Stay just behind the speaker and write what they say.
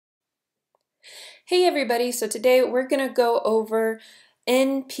Hey everybody, so today we're going to go over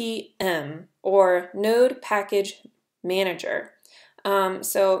NPM or Node Package Manager.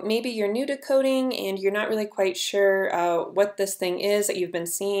 So maybe you're new to coding and you're not really quite sure what this thing is that you've been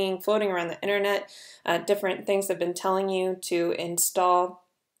seeing floating around the internet. Different things have been telling you to install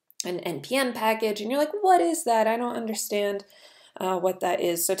an NPM package and you're like, what is that? I don't understand what that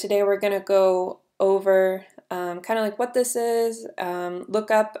is. So today we're going to go over kind of like what this is,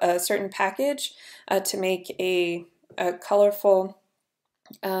 look up a certain package to make a colorful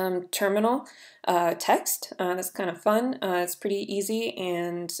terminal text. That's kind of fun. It's pretty easy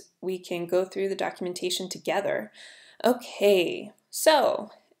and we can go through the documentation together. Okay,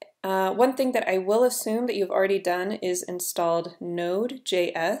 so one thing that I will assume that you've already done is installed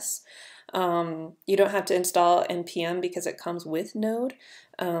Node.js. You don't have to install npm because it comes with Node,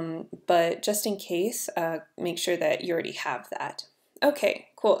 but just in case, make sure that you already have that. Okay,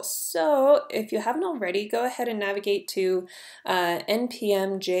 cool. So if you haven't already, go ahead and navigate to npmjs.com.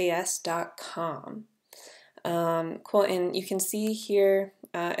 Cool, and you can see here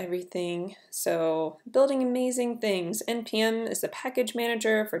everything. So building amazing things. NPM is the package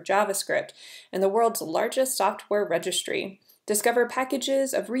manager for JavaScript and the world's largest software registry. Discover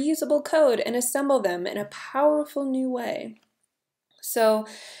packages of reusable code and assemble them in a powerful new way. So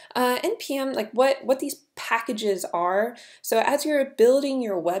NPM, like what these packages are, so as you're building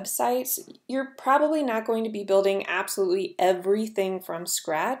your websites, you're probably not going to be building absolutely everything from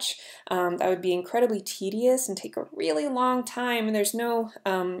scratch. That would be incredibly tedious and take a really long time, and there's no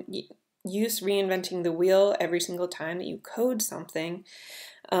use reinventing the wheel every single time that you code something.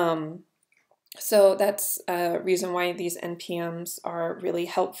 So that's a reason why these NPMs are really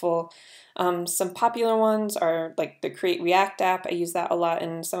helpful. Some popular ones are like the Create React app. I use that a lot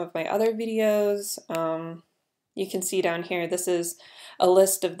in some of my other videos. You can see down here, this is a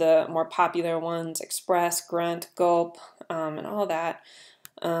list of the more popular ones: Express, Grunt, Gulp, and all that.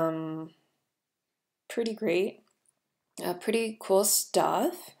 Pretty great. Pretty cool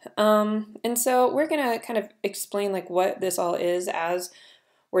stuff. And so we're gonna kind of explain like what this all is as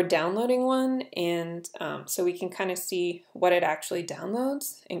we're downloading one, and so we can kind of see what it actually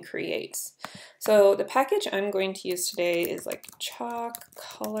downloads and creates. So the package I'm going to use today is like chalk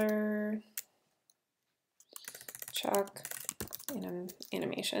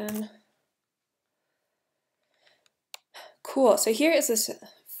animation. Cool, so here is this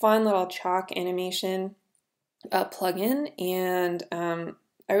fun little chalk animation plugin, and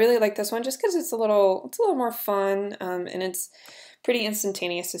I really like this one just because it's a little more fun, and it's pretty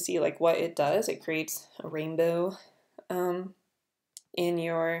instantaneous to see like what it does. It creates a rainbow in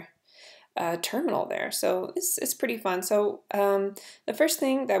your terminal there, so it's pretty fun. So the first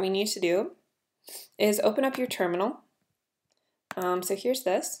thing that we need to do is open up your terminal. So here's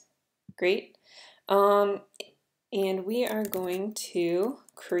this, great, and we are going to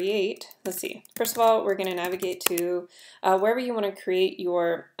create, let's see, first of all, we're going to navigate to wherever you want to create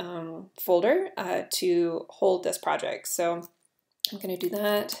your folder to hold this project. So I'm going to do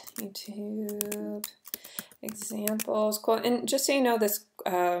that, YouTube examples, cool. And just so you know, this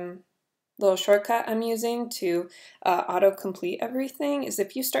little shortcut I'm using to auto-complete everything is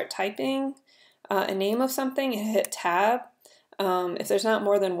if you start typing a name of something and hit tab, if there's not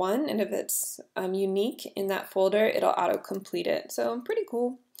more than one, and if it's unique in that folder, it'll auto-complete it. So pretty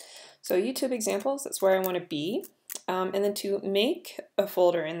cool. So YouTube examples, that's where I want to be. And then to make a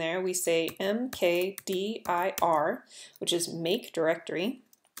folder in there, we say mkdir, which is make directory.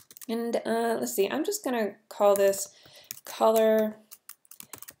 And let's see, I'm just going to call this color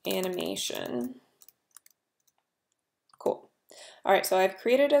animation. Cool. All right, so I've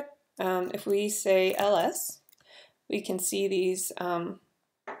created a, if we say ls, we can see these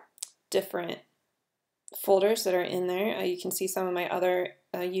different folders that are in there. You can see some of my other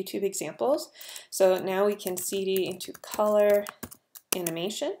YouTube examples. So now we can cd into color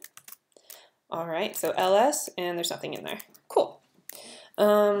animation. All right, so ls, and there's nothing in there. Cool.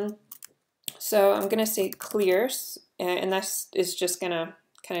 So I'm gonna say clear, and that is just gonna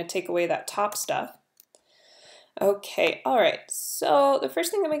kind of take away that top stuff. Okay, all right, so the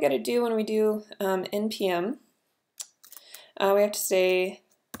first thing that we gotta do when we do npm, we have to say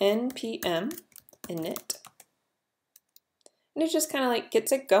npm init. And it just kind of like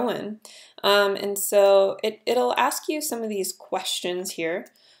gets it going. And so it'll ask you some of these questions here.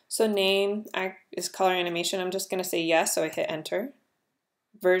 So name is color animation. I'm just going to say yes, so I hit enter.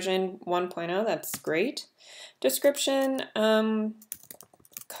 Version 1.0, that's great. Description,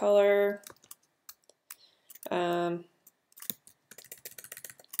 color,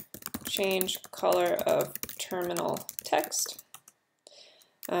 change color of terminal text.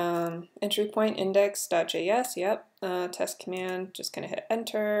 Entry point index.js, yep. Test command, just gonna hit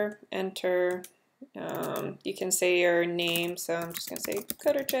enter, enter. You can say your name, so I'm just gonna say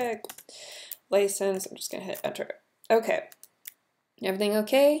coder check. License, I'm just gonna hit enter. Okay, everything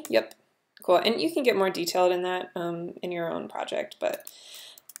okay? Yep, cool. And you can get more detailed in that in your own project, but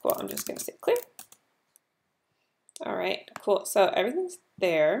cool, I'm just gonna say clear. All right, cool, so everything's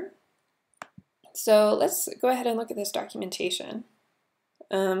there. So let's go ahead and look at this documentation.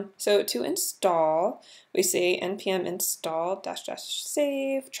 So to install, we say npm install --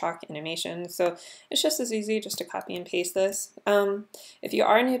 save chalk animation. So it's just as easy just to copy and paste this. If you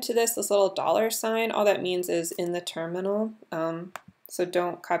are new to this little $, all that means is in the terminal. So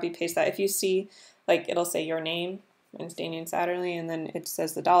don't copy paste that. If you see, like, it'll say your name, mine's Daniel Satterley, and then it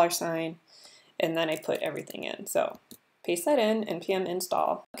says the $, and then I put everything in. So paste that in, npm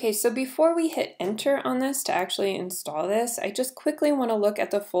install. Okay, so before we hit enter on this to actually install this, I just quickly want to look at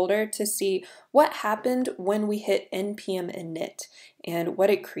the folder to see what happened when we hit npm init and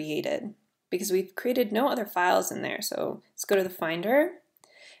what it created, because we've created no other files in there. So let's go to the Finder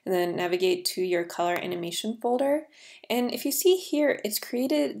and then navigate to your color animation folder. And if you see here, it's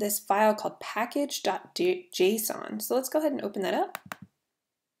created this file called package.json. So let's go ahead and open that up.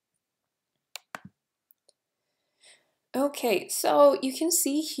 Okay, so you can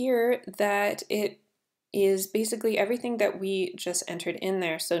see here that it is basically everything that we just entered in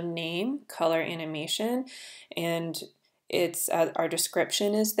there. So name, color animation, and it's our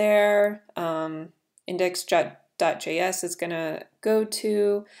description is there. Index.js is gonna go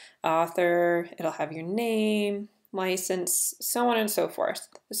to author, it'll have your name, license, so on and so forth.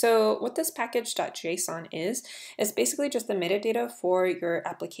 So what this package.json is basically just the metadata for your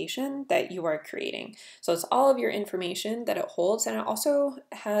application that you are creating. So it's all of your information that it holds, and it also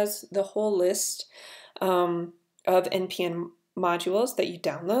has the whole list of npm modules that you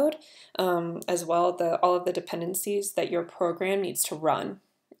download, as well all of the dependencies that your program needs to run.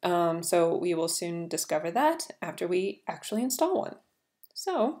 So we will soon discover that after we actually install one.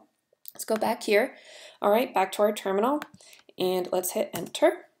 So let's go back here. All right, back to our terminal, and let's hit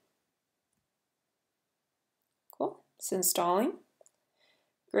enter. Cool, it's installing.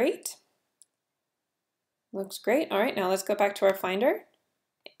 Great. Looks great. All right, now let's go back to our Finder.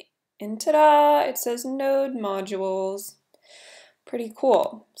 And ta-da, it says node modules. Pretty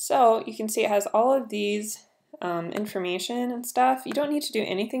cool. So you can see it has all of these information and stuff. You don't need to do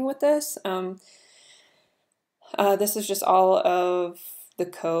anything with this. This is just all of the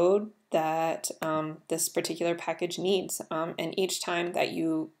code that this particular package needs. And each time that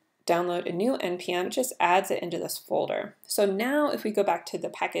you download a new npm, it just adds it into this folder. So now if we go back to the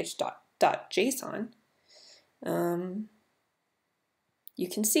package.json, you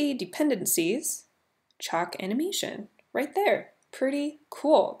can see dependencies, chalk animation right there. Pretty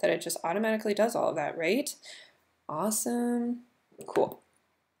cool that it just automatically does all of that, right? Awesome, cool.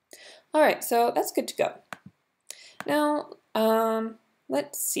 All right, so that's good to go. Now,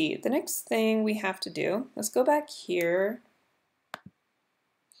 let's see, the next thing we have to do, let's go back here.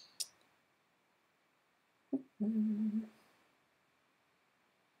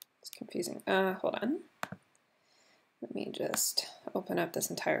 It's confusing. Hold on. Let me just open up this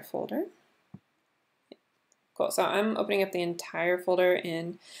entire folder. Cool, so I'm opening up the entire folder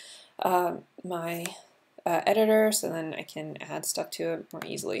in my editor, so then I can add stuff to it more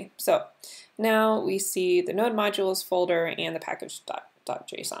easily. So now we see the node modules folder and the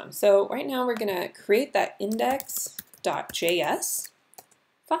package.json. So right now we're gonna create that index.js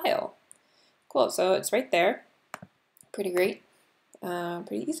file. Cool, so it's right there. Pretty great,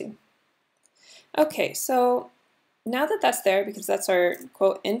 pretty easy. Okay, so now that that's there, because that's our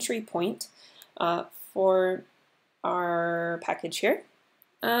quote entry point for our package here,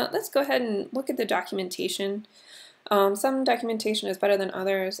 let's go ahead and look at the documentation. Some documentation is better than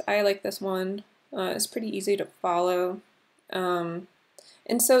others. I like this one. It's pretty easy to follow. And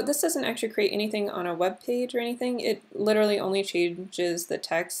so this doesn't actually create anything on a web page or anything. It literally only changes the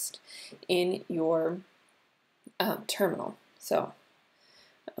text in your terminal. So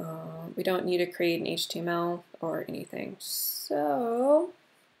we don't need to create an HTML or anything. So,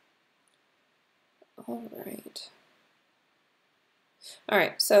 all right. All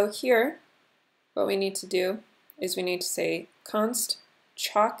right, so here, what we need to do is we need to say const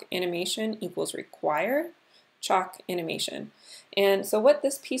chalk animation equals require chalk animation. And so what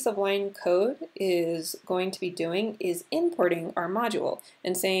this piece of line code is going to be doing is importing our module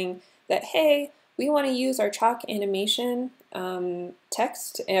and saying that, hey, we want to use our chalk animation code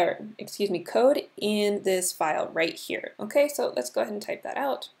in this file right here. Okay, so let's go ahead and type that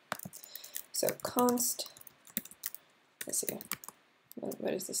out. So const, let's see,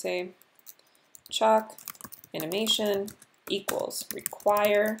 what does this say? Chalk animation equals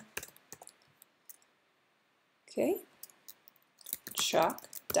require, okay, chalk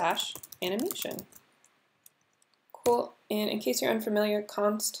dash animation. Cool. And in case you're unfamiliar,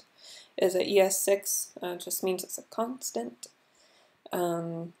 const is a ES6, just means it's a constant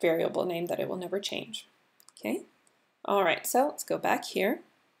variable name that it will never change. Okay. All right, so let's go back here.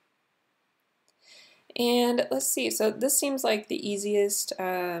 And let's see, so this seems like the easiest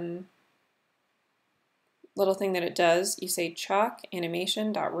little thing that it does. You say chalk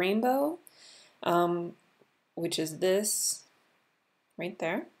animation.rainbow, which is this right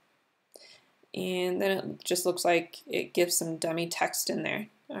there. And then it just looks like it gives some dummy text in there.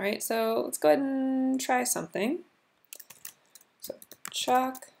 All right, so let's go ahead and try something. So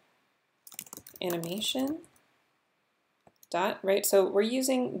chalk animation dot, right? So we're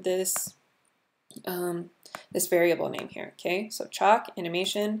using this this variable name here, okay? So chalk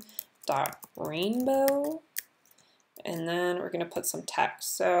animation dot rainbow, and then we're gonna put some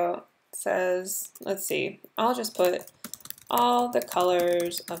text. So it says, let's see, I'll just put all the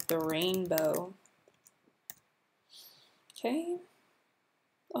colors of the rainbow. Okay.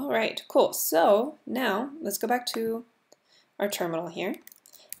 All right, cool. So now let's go back to our terminal here.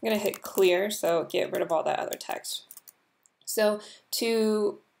 I'm gonna hit clear, so get rid of all that other text. So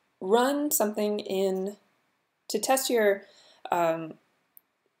to run something to test your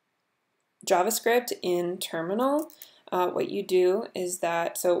JavaScript in terminal, what you do is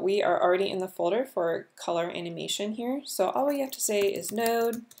that, so we are already in the folder for color animation here. So all we have to say is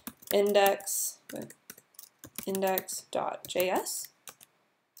node index.js,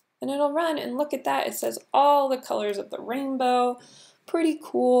 and it'll run, and look at that. It says all the colors of the rainbow. Pretty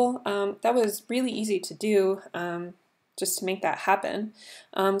cool. That was really easy to do just to make that happen.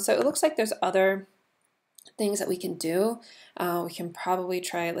 So it looks like there's other things that we can do. We can probably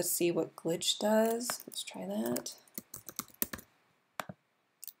try, let's see what glitch does. Let's try that.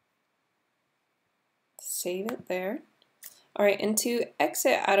 Save it there. All right, and to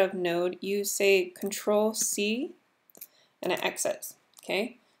exit out of Node, you say Control-C, and it exits,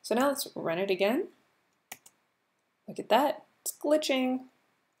 okay? So now let's run it again. Look at that, it's glitching.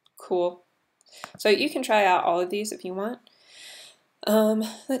 Cool. So you can try out all of these if you want.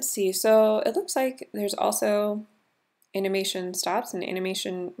 Let's see, so it looks like there's also animation stops and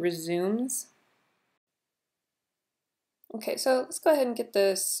animation resumes. Okay, so let's go ahead and get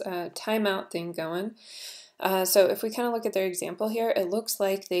this timeout thing going. So if we kind of look at their example here, it looks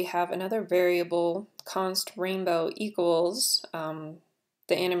like they have another variable, const rainbow equals the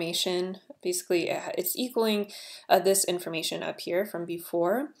animation. Basically, it's equaling this information up here from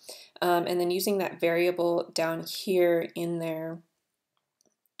before, and then using that variable down here in their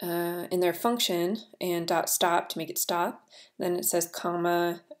function and dot stop to make it stop. Then it says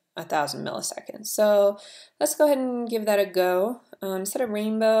comma 1,000 milliseconds. So let's go ahead and give that a go. Instead of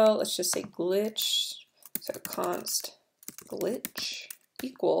rainbow, let's just say glitch. So const glitch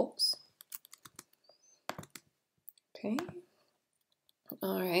equals. Okay.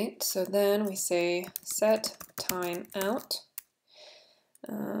 All right. So then we say set timeout.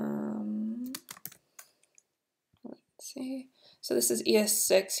 Let's see. So this is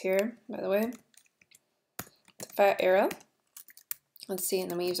ES6 here, by the way. The fat arrow. Let's see,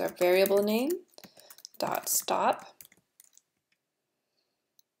 and then we use our variable name dot stop.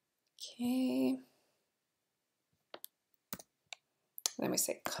 Okay. Then we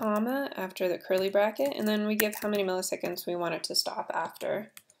say comma after the curly bracket, and then we give how many milliseconds we want it to stop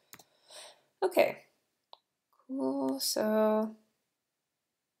after. Okay, cool, so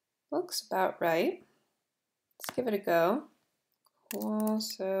looks about right. Let's give it a go. Cool,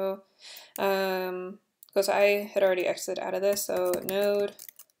 so because I had already exited out of this, so node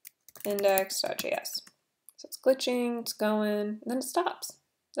index.js. So it's glitching, it's going, and then it stops.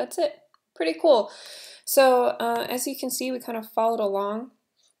 That's it. Pretty cool. So as you can see, we kind of followed along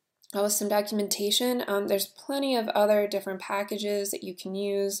with some documentation. There's plenty of other different packages that you can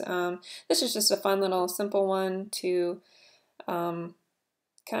use. This is just a fun little simple one to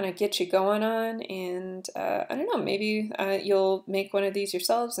kind of get you going on, and I don't know, maybe you'll make one of these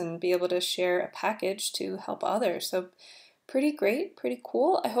yourselves and be able to share a package to help others. So pretty great, pretty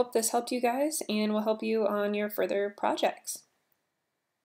cool. I hope this helped you guys and will help you on your further projects.